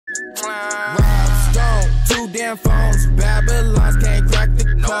Playing phones, Babylons can't crack the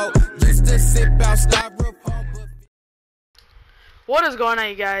code. Just to sip out styrofoam. What is going on,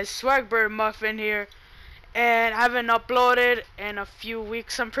 you guys? Swagbird Muffin here, and I haven't uploaded in a few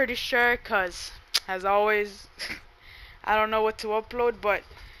weeks, I'm pretty sure, cause as always I don't know what to upload, but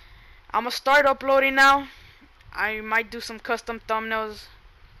I'm gonna start uploading now. I might do some custom thumbnails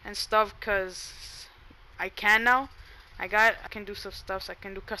and stuff, cause I can now. I can do some stuff, so I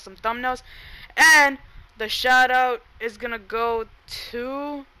can do custom thumbnails. And the shout out is gonna go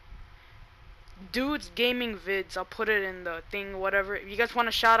to Dude's Gaming Vids. I'll put it in the thing, whatever. If you guys want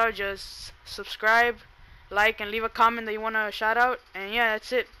a shout out, just subscribe, like, and leave a comment that you want a shout out. And yeah,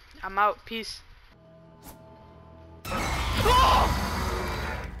 that's it. I'm out. Peace.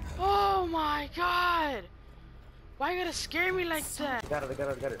 Oh my god! Why you gotta scare me like that? Got it.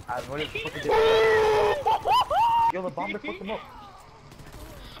 I'm ready to fucking do. Yo, the bomber fucked him up.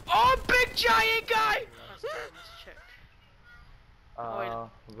 Oh, big giant guy! Let's check.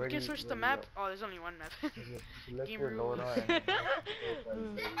 We can switch the map. Oh, there's only one map. Game room.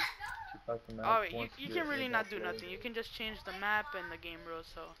 Oh, you can really not do nothing. You can just change the map and the game rules.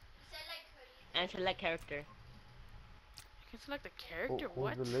 So. And select character. You can select the character.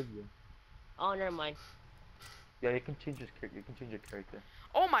 What? Oh, never mind. Yeah, you can change your character. You can change your character.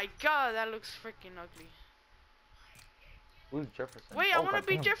 Oh my god, that looks freaking ugly. Who's Jefferson? Wait, I wanna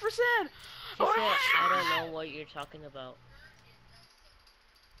be Jefferson! She said, I don't know what you're talking about.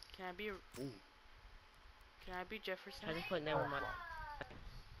 Can I be... Ooh. Can I be Jefferson? I just put never mind.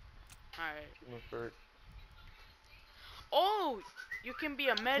 Alright. Oh! You can be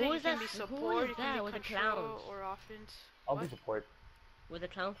a medic, you can be support, you can be control or offense. I'll be support. With a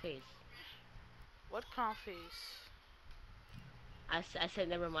clown face. What clown face? I said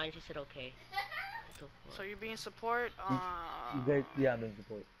never mind, she said okay. So you're being support? You guys, yeah, I'm being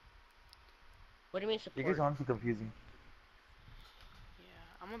support. What do you mean support? You guys are honestly confusing.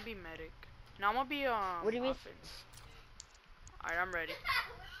 Yeah, I'm gonna be medic. No, I'm gonna be what do you mean? Offense. Alright, I'm ready.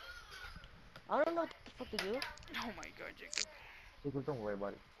 I don't know what the fuck to do. Oh my god, Jacob. Jacob, don't worry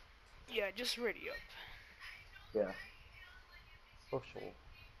about it. Yeah, just ready up. Yeah. For sure.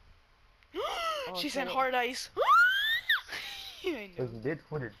 She sent hard ice. Yeah, I know. You did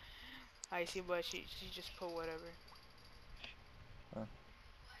put it. I see, but she just put whatever. Huh.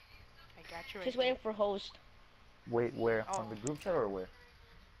 I got you. She's waiting for host. Wait, where? Oh. On the group chat or where?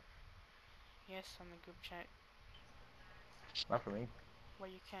 Yes, on the group chat. Not for me. Where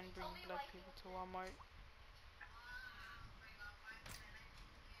you can bring black people to Walmart.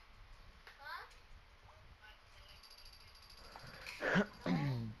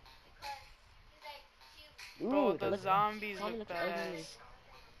 Bro, the zombies look badass.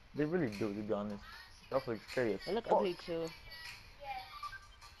 They really do, to be honest. Stuff looks scary as They look ugly too.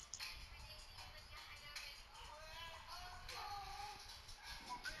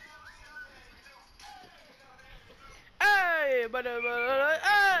 Hey,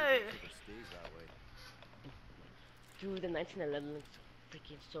 hey! Dude, the 1911 looks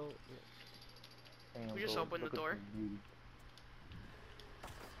freaking so. We just opened the door.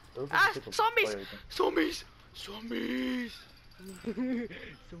 Ah, zombies! Zombies! Zombies! Zombies!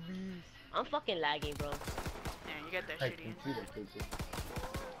 I'm fucking lagging, bro. Yeah, you got that shitty.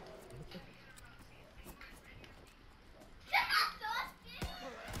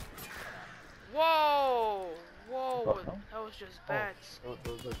 Whoa! Whoa! That was just bats. Oh,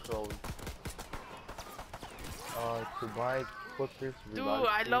 those are crows. To buy clippers. Dude,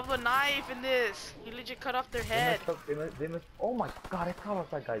 I love the knife in this. He legit cut off their head. They messed, oh my god, I cut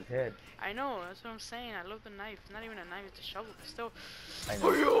off that guy's head. I know, that's what I'm saying. I love the knife. It's not even a knife, it's a shovel, but still. I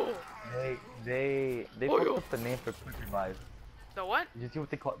know. They fucked up the name for quick revive. The what? Did you see what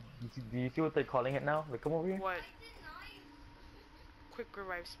they call? Do you see what they're calling it now? Like, come over here. What? Quick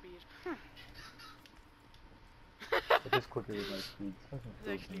revive speed. It is quick revive speed.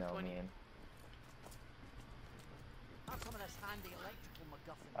 It's actually funny. Man.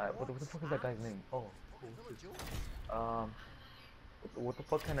 Alright, what the fuck is that guy's name? Oh, what the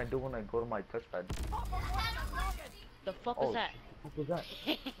fuck can I do when I go to my touchpad? The fuck was that? What was that?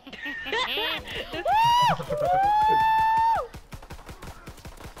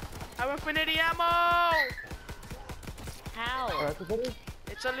 I have infinity ammo! How?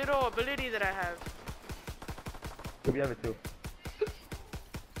 It's a little ability that I have. We have it too.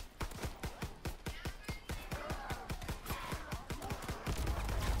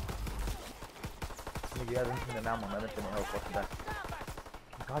 You haven't seen an ammo, man. It's gonna help. What's that?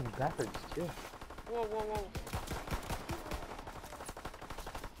 Oh god, you bastards, chill. Whoa, whoa, whoa.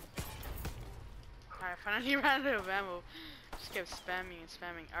 Alright, finally ran out of ammo. Just kept spamming and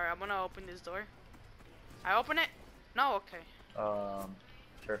spamming. Alright, I'm gonna open this door. I open it? No, okay.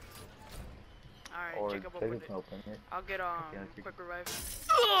 Sure. Alright, Or Jacob Jacob opened can it. open it. I'll get Okay. quick revive.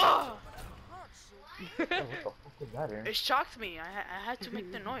 Oh, what the fuck was that, Aaron? It shocked me. I had to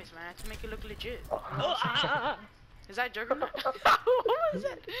make the noise, man. I had to make it look legit. Oh. Is that Juggernaut? What was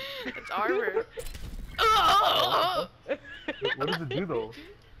that? It's armor. What does it do though?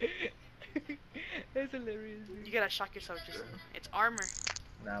 That's hilarious. You gotta shock yourself, just. It's armor.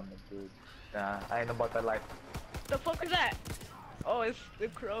 Nah, man, dude. Nah, I ain't about that life. The fuck is that? Oh, it's the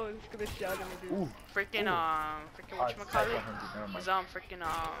crow. It's gonna shout at me, dude. Ooh. Freaking It's whatchamacallit? 500, never mind. Is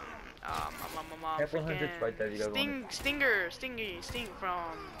freaking Type 100's right there, you guys want it. Sting from.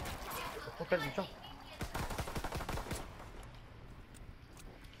 What the fuck is it? Jump.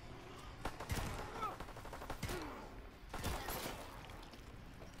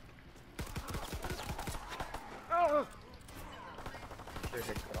 Oh! Sure,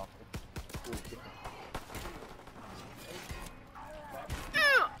 hit cut off. Ooh, shit.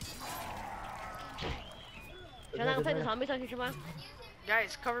 Should I play the zombies on here, Jamal?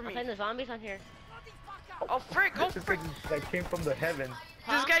 Guys, cover I'm me. playing the zombies on here. Oh frick! Oh This frick! like came from the heavens.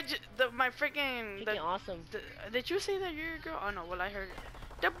 This guy, my freaking. Freaking awesome. Did you say that you're a girl? Oh no, well I heard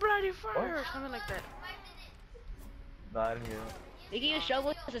it. The bloody fire or something like that. Nah, I didn't hear it. They can use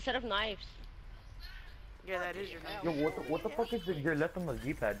shovels as a set of knives. Yeah, that is your name. Yo, what the fuck is your left on the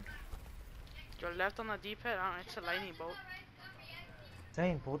D-pad? Your left on the D-pad? I don't know, it's a lightning bolt.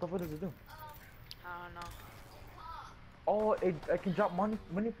 Dang, but what the fuck does it do? I don't know. Oh, I can drop money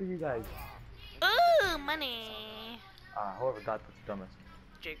for you guys. Ooh, money! Whoever got this dumbest.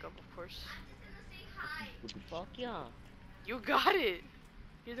 Jacob, of course. Fuck yeah. You got it!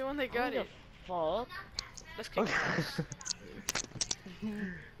 You're the one that got it. Fuck. Let's kick it.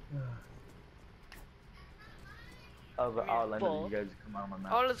 I'll let you guys come out on my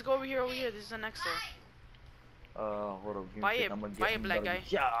map. Oh, let's go over here, This is the next door. Hold up. Buy it, black guy.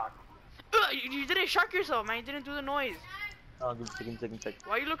 Yeah. You didn't shock yourself, man. You didn't do the noise. Give me a second.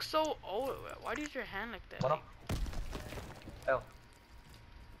 Why you look so old? Why do you use your hand like that? What up? L.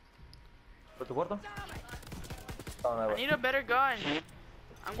 ¿Por tu cuarto? Oh, no, I need a better gun.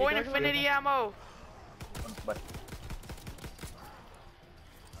 I'm going infinity ammo. Bye.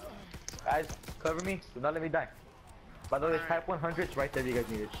 Guys, cover me. Do not let me die. By the way, there's type 100s right there. You guys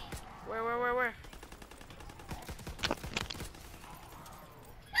need it. Where?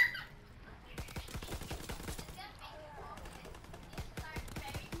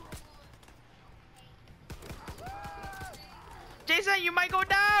 Jason, you might go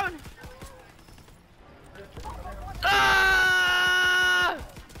down! Ah!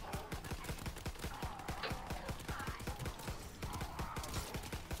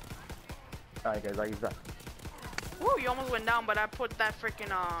 Alright guys, I use that. Woo, you almost went down, but I put that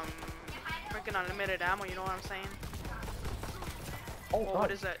freaking unlimited ammo, you know what I'm saying? Oh, God.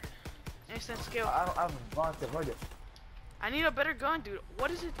 What is that? Instant skill. I'm volunteer, right. I need a better gun, dude. What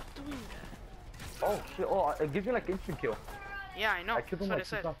is it doing? Oh shit, it gives me like instant kill. Yeah, I know. I killed That's him what like it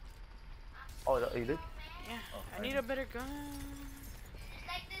said. 2 times. Oh, you did? Yeah, Oh, I need a better gun.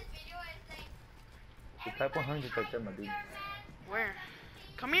 The type 100 right there, my dude. Where?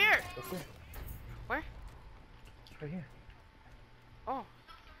 Come here! Okay. Where? Right here. Oh.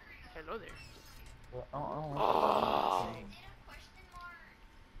 Hello there. Well, Oh.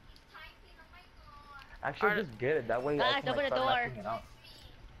 Actually, just get it. That way I Guys, can open like, the start door. maxing it out.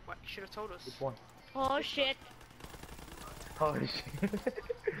 What? You should have told us. Which one? Oh shit. Oh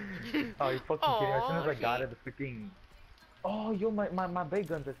shit. Oh, you fucking kidding. As soon as I got it, the freaking... Oh, yo, my big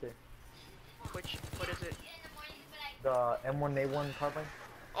gun's right there. What is it? The M1A1 carbine.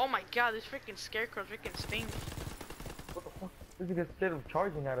 Oh my god, this freaking scarecrow freaking stinks. What the fuck? This is instead of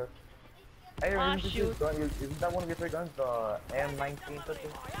charging at us. Hey, Ah, isn't, shoot. isn't that one of your 3 guns? The M19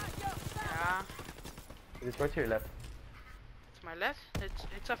 something? Yeah. It's right to your left. To my left?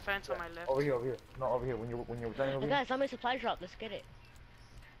 It's a fence on my left. Over here. No, over here. When you're standing over Hey here. guys, somebody supply drop. Let's get it.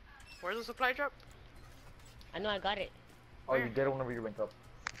 Where's the supply drop? I know I got it. Oh, you get it whenever you rank up.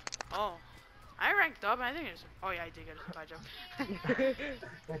 Oh. I ranked up, I think it's... Oh yeah, I did get a supply drop.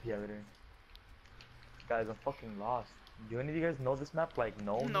 Yeah, literally. Guys, I'm fucking lost. Do any of you guys know this map? Like,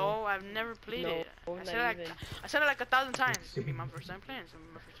 no? No, I've never played it. I said it like 1,000 times. It's gonna be my first time playing. It's gonna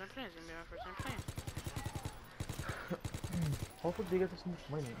be my first time playing. It's gonna be my first time playing. Hopefully you guys have so much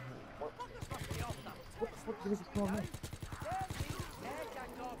money. What the fuck do you guys going on?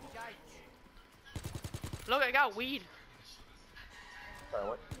 Look, I got weed. Sorry,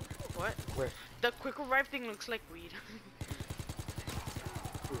 what? What? Where? The quick revive thing looks like weed.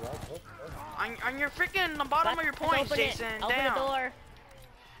 On your freaking the bottom of your points, Open it. Jason. Open Down. the door.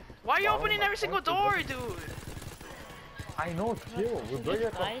 Why are you Wow, opening my every single point door, is- dude? I know, chill. We're barely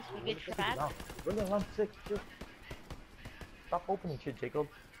at Guys, we get trapped. We're gonna run 6, chill. Stop opening shit, Jacob.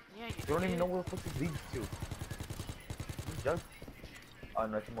 Yeah, You don't even know where the fuck this leads to. You just... Oh,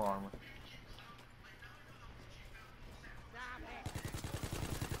 no, it's more armor.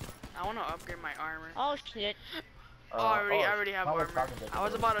 I want to upgrade my armor. Oh shit. I already have I was armor. talking about I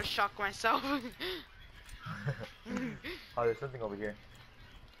was that. about to shock myself. Oh, there's something over here.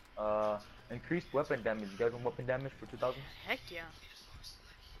 Increased weapon damage. You guys want weapon damage for 2000? Heck yeah.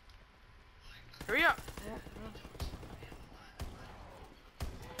 Hurry up.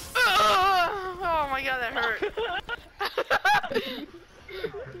 Oh my god, that hurt.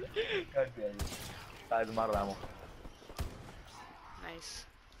 God damn it. Guys, I'm out of ammo. Nice.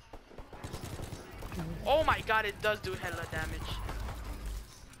 Oh my god, it does do hella damage.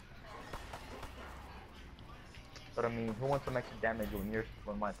 But I mean, who wants some extra damage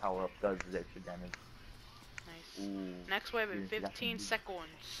when my power up does extra damage? Nice. Ooh. Next wave in Dude, 15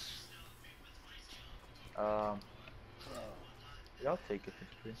 seconds. Yeah, I'll take it.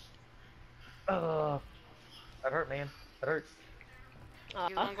 That hurt, man. That hurt.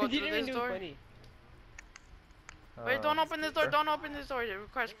 You wanna go through this door? Funny. Wait, don't open this door, don't open this door. It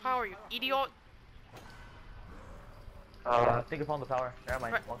requires power, you idiot. I think I found the power. Never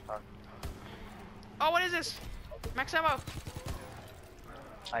mind. Right. One power. Oh, what is this? Max ammo.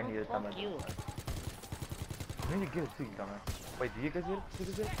 I need it. Fuck you. I need to get it too, you dumbass. Wait, do you guys get it? Do you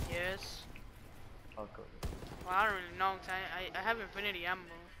guys get it? Yes. Oh, good. Well, I don't really know, 'cause I have infinity ammo.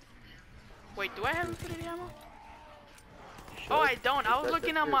 Wait, do I have infinity ammo? Oh, I don't. I was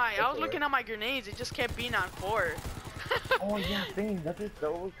looking at my grenades. It just kept being on 4. Oh yeah, same. That was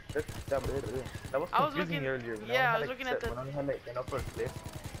I was confusing looking- earlier. yeah, I was looking at the- when I only had like an upper clip.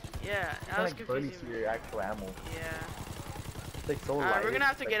 Yeah, I that was like barely see confusing. your actual ammo. Yeah. It's like so Alright, light. we're gonna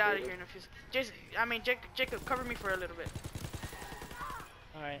have to It's get like out of here in a few. Jacob, cover me for a little bit.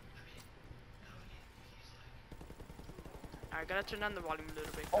 Alright. Alright, gotta turn down the volume a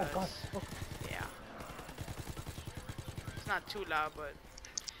little bit. Oh god. 'cause- Yeah. It's not too loud, but.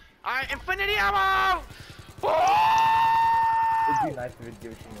 Alright, infinity ammo! It'd be nice if you'd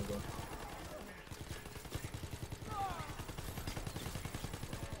give it to me again.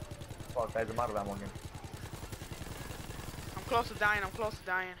 Fuck, guys, I'm out of ammo again. I'm close to dying. I'm close to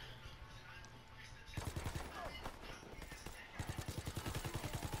dying.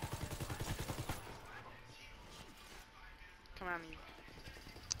 Come on, me.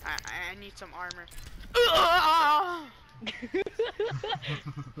 I need some armor.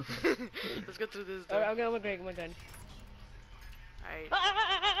 Let's go through this door. Alright, I'm gonna break my gun. Alright.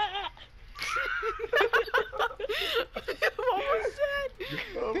 What was that?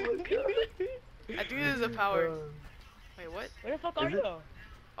 Oh my god. I think this is a power. Wait, what? Where the fuck Is are it? you?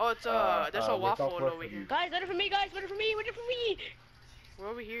 Oh, it's there's a we're waffle southwest over of here. you. Guys, wait for me, guys, wait for me, wait for me! We're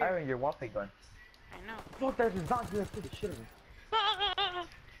over here. Iron, your waffle gun. I know. Fuck, that is not good for the shit of me.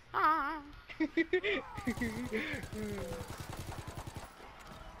 Ah. I'm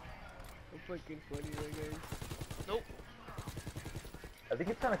fucking funny, right, guys? Nope. I think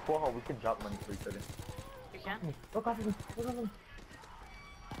it's kind of cool how we can drop money for each other. You can? Look off of me. Look off of me.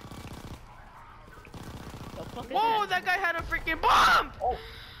 The fuck is Whoa, that guy had a freaking bomb! Oh.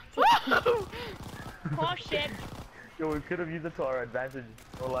 Whoa! Oh shit! Yo, we could have used it to our advantage.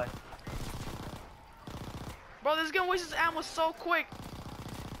 No lie. Bro, this gun wastes ammo so quick.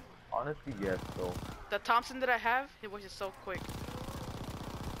 Honestly, yes, though. The Thompson that I have, it wastes so quick.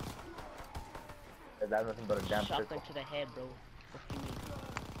 That's nothing but a damn Shotgun pistol. to the head, bro. Fuck you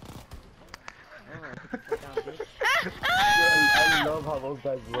mean? I love how those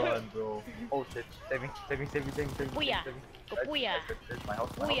guys run, bro. Oh shit. Save me. Save me, save me, save me, save me. Booyah. Save me. Go booyah. There's my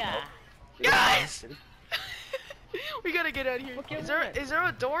house, my Booyah. house. Guys! We gotta get out of here. Okay, Is there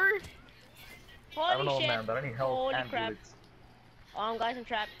a door? Holy I don't know, shit! man, but I need help Holy and crap! bullets. Guys, I'm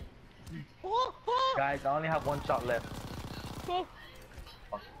trapped. Oh, oh, Guys, I only have one shot left. oh.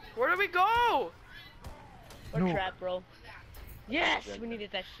 Where do we go? We're No. trapped, bro. Yes, we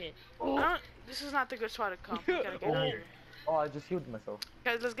needed that shit. This is not the good spot to come. We gotta get out of here. Oh, I just healed myself.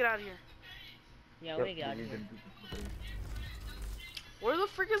 Guys, let's get out of here. Yeah, Yep, we got you it. didn't do this. Where the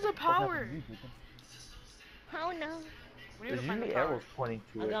frick is the power? Oh no. We need There's to find the usually power. arrows pointing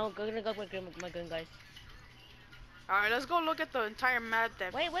to I'm it. gonna go with my gun, guys. Alright, let's go look at the entire map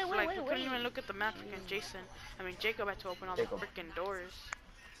that Wait, like, we wait. couldn't even look at the map again. Jacob had to open all the Jacob. freaking doors.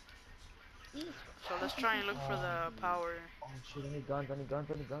 So let's try and look for the power. Oh shit, I need guns, I need guns,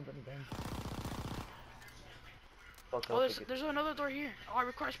 I need guns, I need guns. Fuck, Oh, I'll take it. there's another door here. Oh, it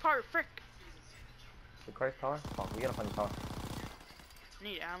requires power. Frick. The Christ tower? Oh, we gotta find the tower.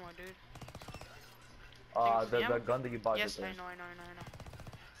 Need ammo, dude. The gun that you bought. Yes, I know.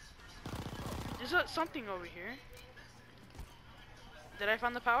 There's something over here. Did I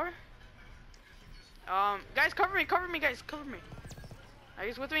find the power? Guys, cover me, guys, cover me. Are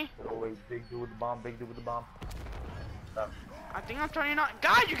you with me? Oh wait, big dude with the bomb, Stop. I think I'm turning on.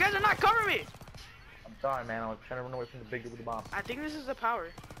 Guys, you guys are not covering me. I'm sorry, man. I was trying to run away from the big dude with the bomb. I think this is the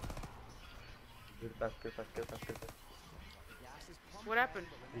power. Good. What happened?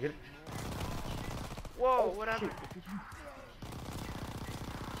 You get it? Whoa, what happened?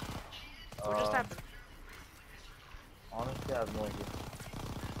 What just happened? Honestly, I have no idea.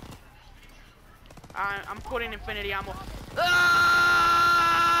 I'm putting infinity ammo. Ah!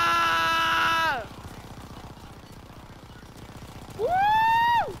 Woo!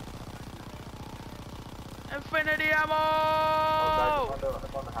 Infinity ammo! Oh, guys, I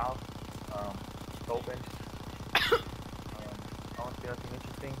found the house. It's open. Honestly, nothing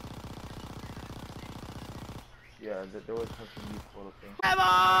interesting. Yeah, there was something useful up there. Ammo!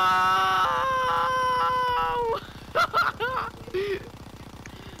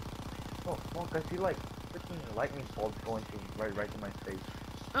 Oh, fuck, I see like freaking lightning bolts going to right to my face.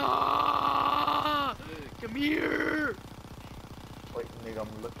 Ah! Come here! Wait, nigga,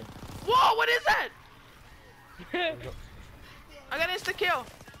 I'm looking. Whoa, what is that? I got insta kill.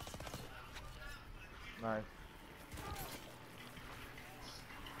 Nice.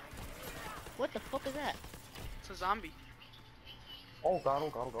 What the fuck is that? It's a zombie. Oh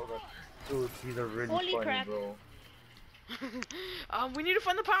god. Dude, these are really Holy funny, crap. bro. We need to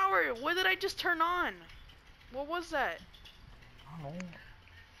find the power. What did I just turn on? What was that? I don't know.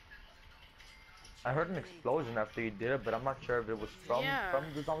 I heard an explosion after you did it, but I'm not sure if it was from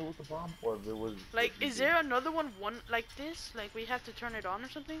the zombie with the bomb or if it was Like, is there another one like this? Like we have to turn it on or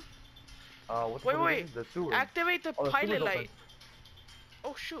something? Wait. The sewer. Activate the the pilot sewer's light. open.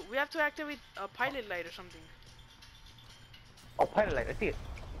 Oh shoot, we have to activate a pilot light or something. Oh, pilot light, I see it.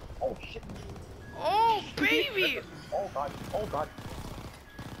 Oh shit. Oh baby! Oh god.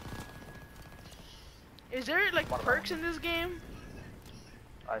 Is there like perks in this game?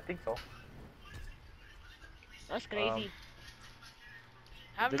 I think so. That's crazy.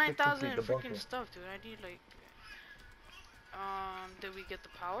 I have This is 9,000 complete the bunker. freaking stuff, dude. I need like. Did we get the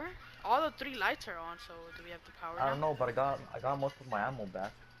power? All the 3 lights are on, so do we have the power? I don't know, but I got most of my ammo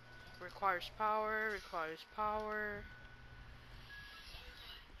back. Requires power.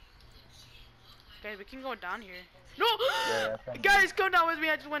 Guys, we can go down here. No! Yeah, Guys, come down with me.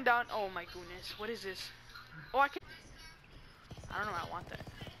 I just went down. Oh my goodness. What is this? Oh, I can. I don't know. I want that.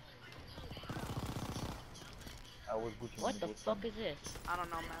 I was Gucci. What the fuck is this? I don't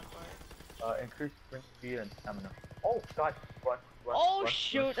know, man. But Increase sprint speed and stamina. Oh god, run. Oh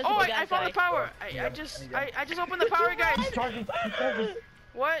shoot! That's oh, a big I ass found guy. the power. I just opened the power, guys. He's charging.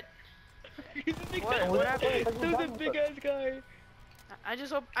 What? He's a big What? What happened? There's a big ass guy. I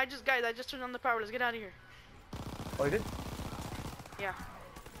just turned on the power. Let's get out of here. Oh, you did? Yeah.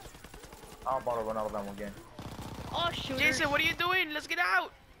 I'm about to run out of ammo again. Oh shoot! Jason, what are you doing? Let's get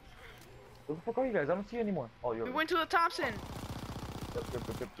out. Where the fuck are you guys? I don't see you anymore. Oh, you're. We went to the Thompson.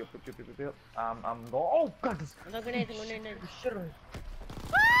 Yep. I'm going. Oh god, this. No grenades. Shit.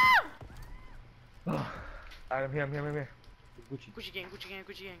 Alright, I'm here. Gucci. Gucci gang.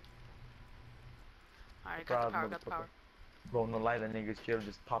 Alright, got the power. Bro, no lie, that nigga's chair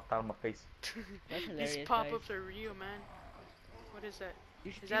just popped out of my face. That's hilarious. These pop-ups are real, man. What is that?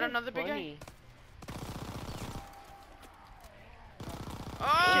 Is that another big guy?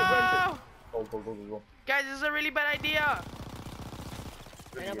 Oh! Go. Guys, this is a really bad idea.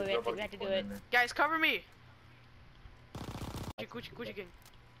 I know, but we have to do it. Guys, cover me. Gucci gang.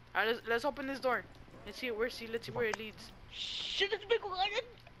 Alright, let's open this door. Let's see where it leads. Shit, it's a big one.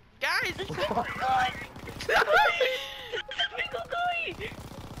 Guys! It's a big one. It's a big guy. It's there.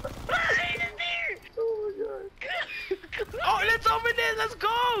 Oh my god. Oh, let's open this. Let's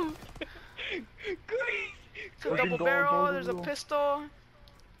go. Guys. It's a double barrel. There's a pistol.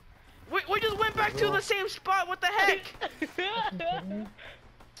 We just went back to the same spot. What the heck?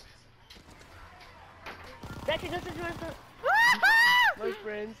 That's my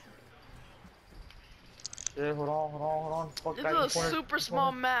friends. Yeah, hold on. Fuck, This guys, is a super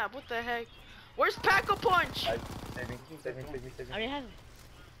small map. What the heck? Where's Pack-a-Punch? Save me. I already have him.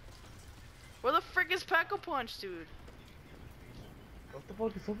 Where the frick is Pack-a-Punch, dude? What the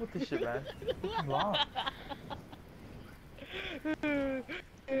fuck is up with this shit, man? What's wrong?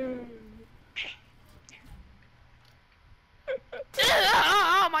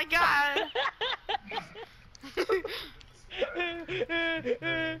 Oh my god!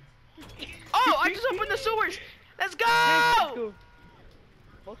 Oh, I just opened the sewers! Let's go!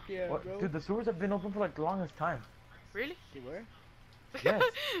 yeah, What? bro. Dude, the sewers have been open for like the longest time. Really? They were? Yes.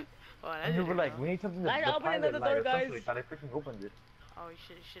 Oh, I And you were didn't like, know. we need something to Light, the open pilot another light door, or guys. something like that. I freaking opened it. Oh, you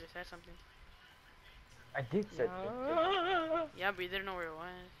should have said something. I did say No. Yeah, but you didn't know where it was.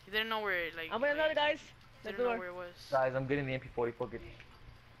 You didn't know where it, like. Open another, guys. The Didn't know door. where it was. Guys, I'm getting the MP40. Fuck it.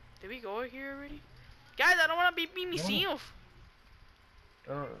 Did we go here already? Guys, I don't want to be myself.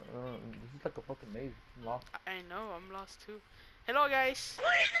 This is like a fucking maze. I'm lost. I know, I'm lost too. Hello, guys.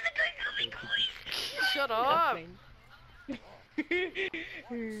 Shut up.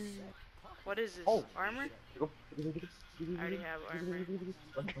 What is this? Oh. Armor? Go. I already have armor.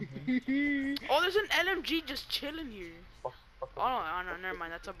 Oh, there's an LMG just chilling here. Oh no, never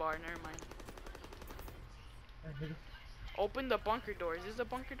mind. That's a bar. Never mind. Open the bunker door. Is this the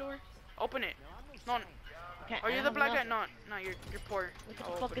bunker door? Open it. No. Are you the black guy? No, you're poor. What the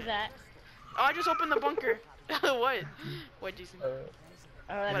fuck is that? Oh, I just opened the bunker. What? What, Jason?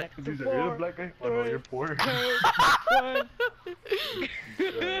 Alright, Dude, you're the black guy? Oh no, you're poor.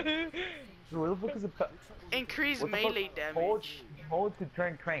 Where the fuck is the Increase melee damage. Hold to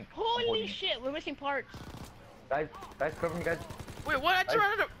turn crank. Holy shit, we're missing parts. Guys, cover me, guys. Wait, what? I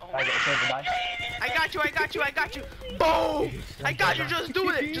surrounded him. Oh my Guys, god. I can't deny. I got you. Boom! I got you. Just do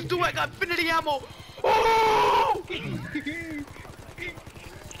it. Just do it. I got infinity ammo. Oh!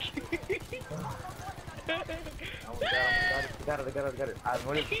 I got it. I'm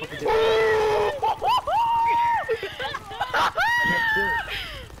gonna fucking do it.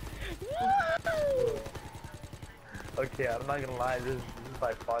 Okay, I'm not gonna lie, this is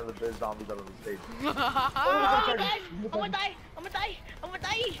by far the best zombies out of the stage. Oh, guys, I'm gonna die.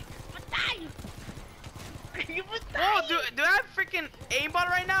 You must die. Oh, do I have freaking aimbot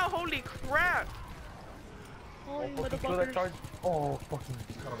right now? Holy crap! Holy Fucking kill that motherfuckers. charge. Oh, fucking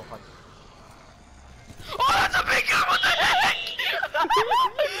son of a hunt. Oh, that's a big gun! What the heck?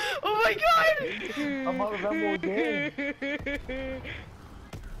 Oh my god! I'm out of ammo again.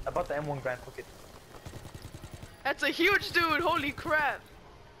 I bought the M1 Grand Pocket. That's a huge dude. Holy crap!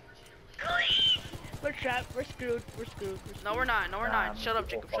 We're trapped. We're screwed. No, we're not. Shut up,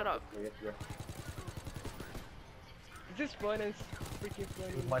 Jacob. Shut up. Is this fun? It's freaking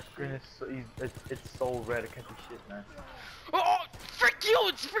funny. My screen is so it's so red. I can't do shit, man. Oh, frick you!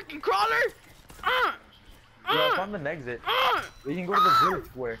 It's freaking crawler! Yeah, I found an exit. We can go to the village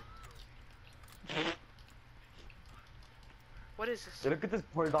square. What is this? Hey, look at this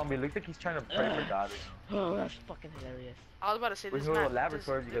poor zombie. Looks like he's trying to pray for God. Oh, that's fucking hilarious. I was about to say We this can go to map. a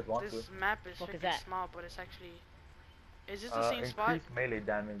laboratory if you guys want This to. map is Fuck is freaking that? small, but it's actually. Is this the same spot? Increased melee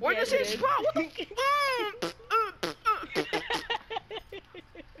damage. Where's Yeah, the same it is. spot? What the?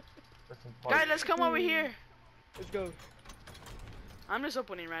 Guys, let's come over here. Let's go. I'm just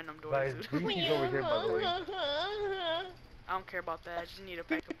opening random doors. Guys, Dude. Greasy's over here, by the way. I don't care about that. I just need a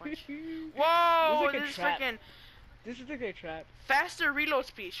pack a punch. Whoa! This is like a This is trap. freaking This is a good trap. faster reload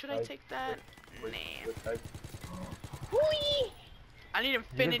speed. Should I Guys, take that? wait, Nah. guys. I need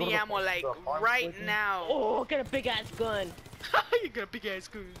infinity go to the- ammo like the farm right station? now. Oh, get a big ass gun. You got a big ass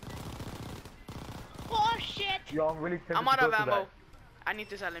gun. Oh shit. Yo, I'm really tempted I'm to out go of to ammo. that. I need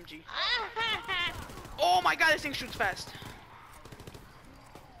this LMG. Oh my god, this thing shoots fast.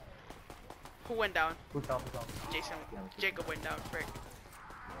 Who went down? Who's down? Jason. Yeah, Jacob went down. Frick.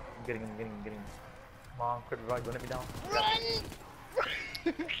 I'm getting him. Come on, quit revive, don't let me down.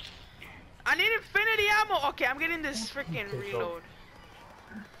 Run. I need infinity ammo. Okay, I'm getting this freaking Okay, so- reload.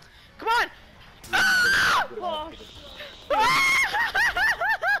 Come on! Ah! Oh,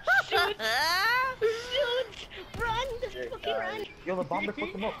 shoot. Shoot. Run. Just fucking run. Yo, the bomber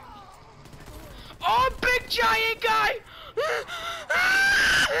fucked him up. Oh, big giant guy!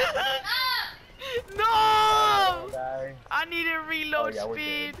 No! Die. I need a reload Oh, yeah, we're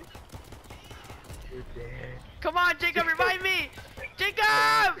speed. dead. We're dead. Come on, Jacob, revive me!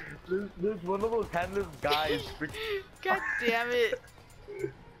 Jacob! There's one of those handless guys. God damn it.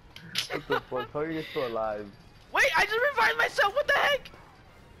 What the fuck? How are you still alive? Wait, I just revived myself. What the heck?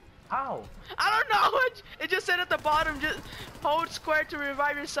 How? I don't know. It just said at the bottom, just hold square to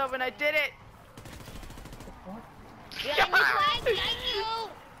revive yourself, and I did it. Behind you, Flag. Behind you.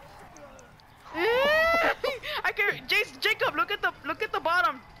 I can. Jacob, look at the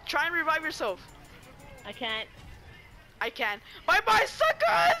bottom. Try and revive yourself. I can't. I can. Bye bye,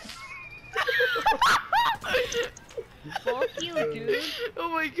 suckers! Fuck you, dude. Oh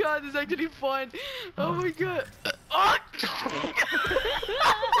my god, this is actually fun. Oh my god. Oh,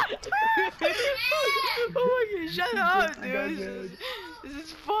 oh my god, shut up, dude. This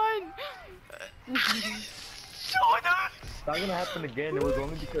is fun. Shut up. It's not gonna happen again. It was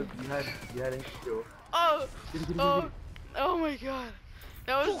only because you had ink skill. Oh my god.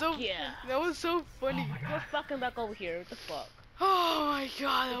 That was Fuck so. yeah. That was so funny. We're fucking back over here. What the fuck? Oh my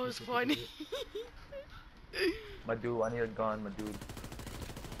god, that was funny. My dude, I need a gun, my dude.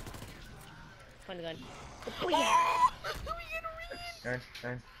 Find the gun.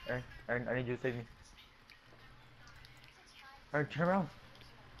 Aaron, I need you to save me. Aaron, turn around.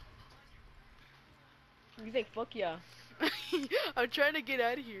 He's like, fuck yeah. I'm trying to get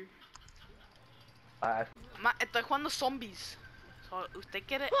out of here. Estoy jugando zombies. So, usted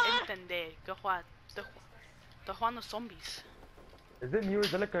quiere entender que estoy jugando zombies. Is it me or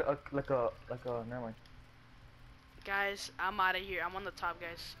is it like a never mind. Guys, I'm out of here. I'm on the top,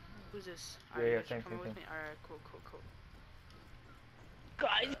 guys. Who's this? Yeah, Alright, same. Alright, cool.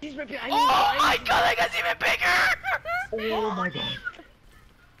 Guys, he's right behind Oh my god, that guy's even bigger! Oh my god.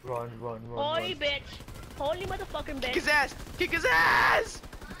 Run. Holy bitch. Holy motherfucking bitch. Kick his ass!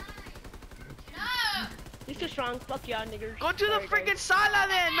 He's too strong. Fuck y'all niggers. Go to the Sorry, freaking guys. sala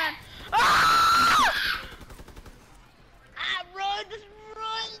then, man! Ah! Run! Just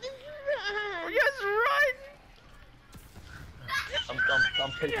run! Yes, run!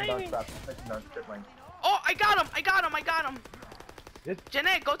 I'm taking down straps. I'm taking down strip mine. Oh, I got him! Yes.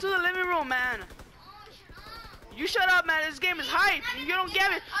 Jeanette, go to the living room, man. You shut up, man. This game is hype. You don't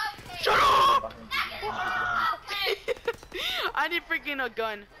get it. Shut up! I need freaking a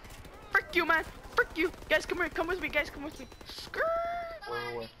gun. Frick you, man. Frick you. Guys, come here. Come with me, guys. Come with me. Skirt.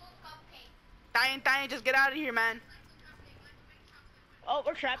 Wait. Dying. Just get out of here, man. Oh,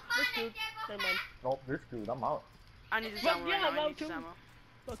 we're trapped. We're screwed. Never mind. Nope, this dude, I'm out. I need this Fuck ammo yeah, right now. I'm I out need this too. ammo.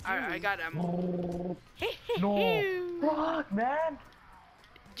 Fuck Alright, you. I got ammo. No. Fuck, man.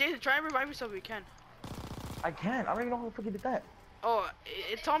 Jason, try and revive yourself if you can. I can't. I don't even know how the fuck you did that. Oh,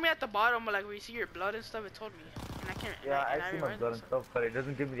 it told me at the bottom, like where you see your blood and stuff. It told me, and I can't. Yeah, and I see my revived blood and myself. stuff, but it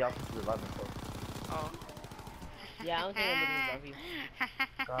doesn't give me the option to revive myself. Oh. Yeah, I don't think I'm gonna love you.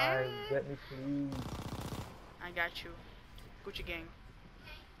 Guys, get me please. I got you. Gucci gang.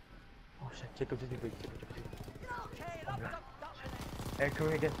 Oh shit, Jacob just need to Hey, come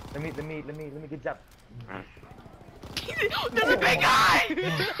here again. Let me get zapped. There's a big guy!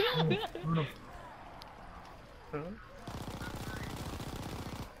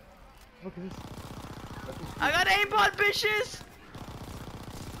 Look at this. I got aimbot, bitches!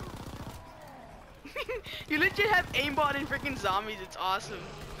 You legit have aimbot in freaking zombies. It's awesome.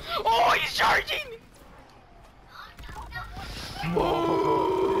 Oh, he's charging!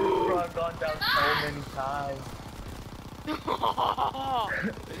 Bro, I've gone down so many times.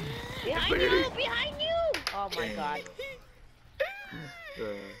 Behind you! Oh my god.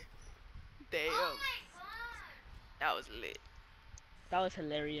 Damn. That was lit. That was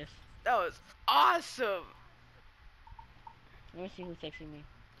hilarious. That was awesome. Let me see who's texting me.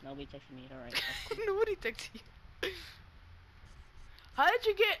 Nobody texting me. Alright. Nobody texted you. How did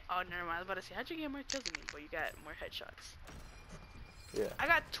you get? Oh, never mind. I was about to say, how'd you get more kills than me? But you got more headshots. Yeah. I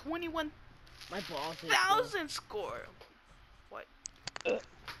got 21,000 My balls. score. What?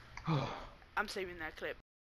 I'm saving that clip.